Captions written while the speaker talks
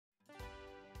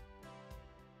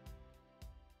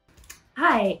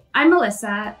Hi, I'm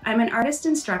Melissa. I'm an artist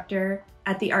instructor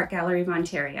at the Art Gallery of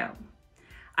Ontario.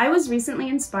 I was recently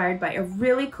inspired by a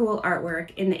really cool artwork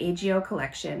in the AGO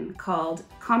collection called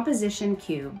Composition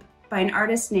Cube by an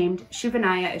artist named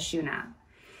Shunivai Ashoona.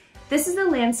 This is a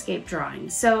landscape drawing,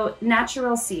 so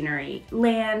natural scenery,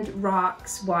 land,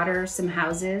 rocks, water, some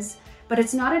houses, but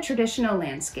it's not a traditional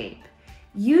landscape.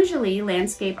 Usually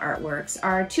landscape artworks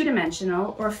are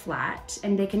two-dimensional or flat,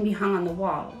 and they can be hung on the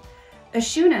wall.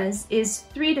 Ashoona's is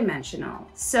three-dimensional,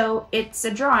 so it's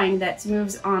a drawing that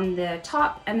moves on the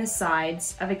top and the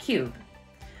sides of a cube.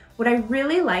 What I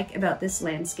really like about this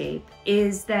landscape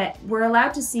is that we're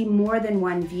allowed to see more than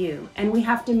one view, and we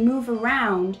have to move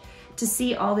around to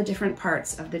see all the different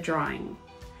parts of the drawing.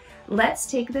 Let's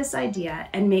take this idea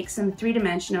and make some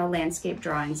three-dimensional landscape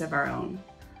drawings of our own.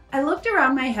 I looked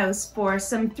around my house for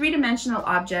some three-dimensional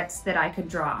objects that I could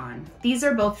draw on. These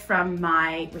are both from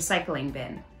my recycling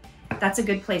bin. That's a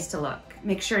good place to look.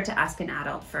 Make sure to ask an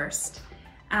adult first.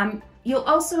 You'll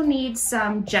also need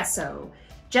some gesso.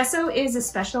 Gesso is a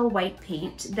special white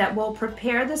paint that will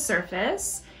prepare the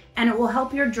surface and it will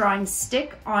help your drawing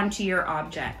stick onto your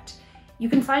object. You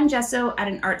can find gesso at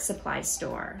an art supply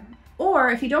store. Or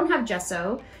if you don't have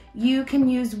gesso, you can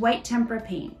use white tempera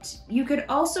paint. You could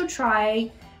also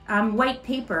try white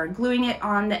paper, gluing it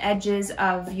on the edges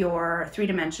of your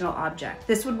three-dimensional object.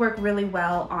 This would work really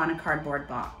well on a cardboard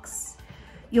box.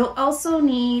 You'll also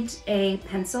need a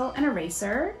pencil and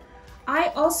eraser. I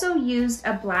also used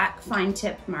a black fine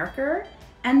tip marker,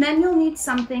 and then you'll need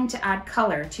something to add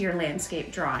color to your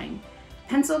landscape drawing.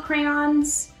 Pencil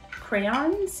crayons,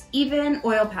 even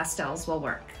oil pastels will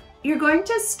work. You're going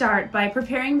to start by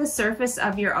preparing the surface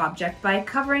of your object by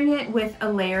covering it with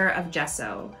a layer of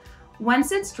gesso.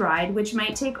 Once it's dried, which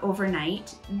might take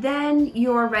overnight, then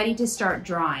you're ready to start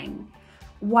drawing.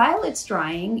 While it's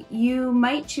drying, you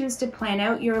might choose to plan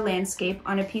out your landscape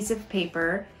on a piece of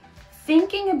paper,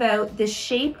 thinking about the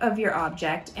shape of your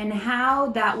object and how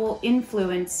that will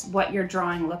influence what your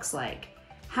drawing looks like,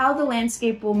 how the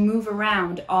landscape will move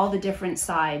around all the different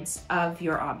sides of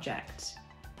your object.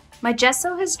 My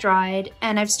gesso has dried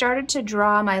and I've started to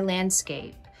draw my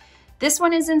landscape. This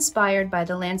one is inspired by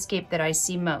the landscape that I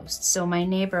see most, so my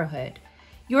neighborhood.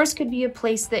 Yours could be a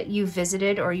place that you've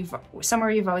visited or somewhere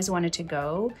you've always wanted to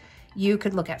go. You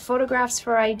could look at photographs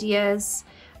for ideas.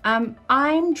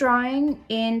 I'm drawing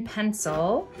in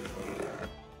pencil,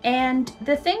 and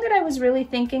the thing that I was really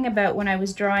thinking about when I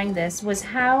was drawing this was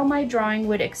how my drawing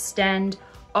would extend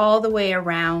all the way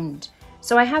around.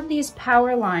 So I have these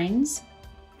power lines,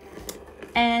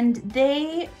 and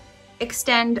they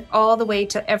extend all the way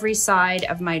to every side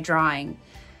of my drawing.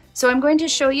 So I'm going to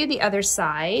show you the other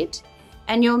side,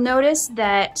 and you'll notice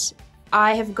that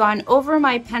I have gone over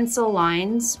my pencil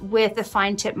lines with a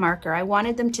fine tip marker. I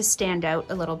wanted them to stand out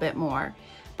a little bit more,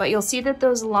 but you'll see that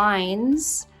those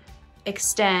lines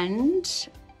extend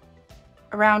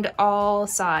around all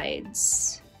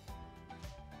sides.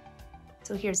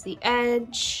 So here's the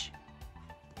edge,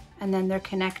 and then they're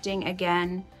connecting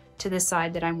again to the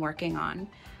side that I'm working on.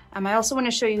 I also want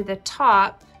to show you the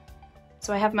top.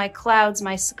 So I have my clouds,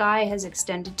 my sky has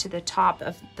extended to the top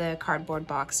of the cardboard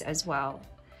box as well.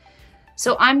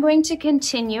 So I'm going to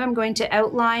continue. I'm going to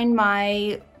outline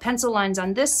my pencil lines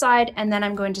on this side, and then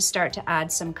I'm going to start to add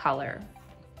some color.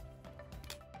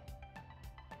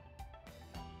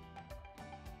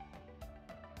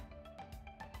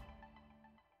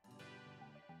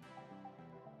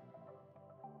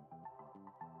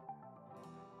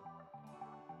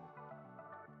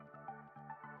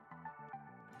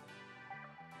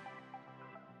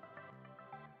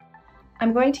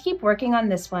 I'm going to keep working on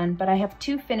this one, but I have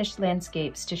two finished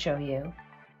landscapes to show you.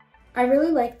 I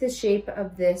really like the shape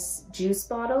of this juice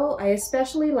bottle. I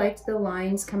especially liked the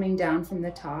lines coming down from the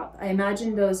top. I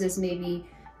imagine those as maybe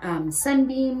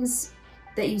sunbeams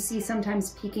that you see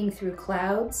sometimes peeking through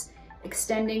clouds,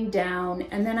 extending down,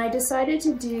 and then I decided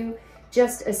to do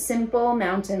just a simple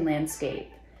mountain landscape.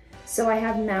 So I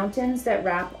have mountains that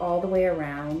wrap all the way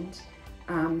around,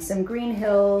 some green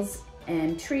hills,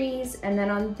 and trees, and then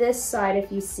on this side,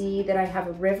 if you see that I have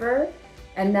a river,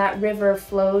 and that river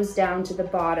flows down to the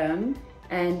bottom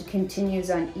and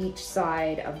continues on each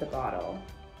side of the bottle.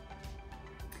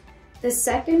 The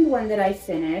second one that I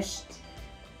finished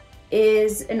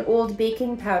is an old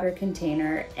baking powder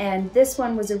container, and this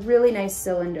one was a really nice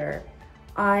cylinder.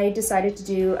 I decided to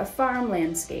do a farm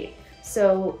landscape.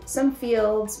 So some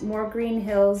fields, more green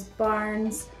hills,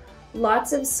 barns,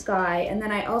 lots of sky, and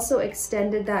then I also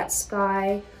extended that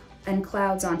sky and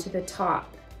clouds onto the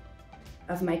top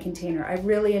of my container. I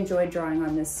really enjoyed drawing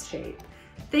on this shape.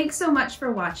 Thanks so much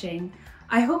for watching.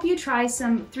 I hope you try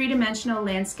some three-dimensional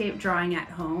landscape drawing at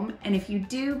home, and if you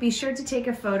do, be sure to take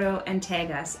a photo and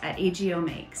tag us at AGO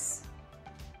Makes.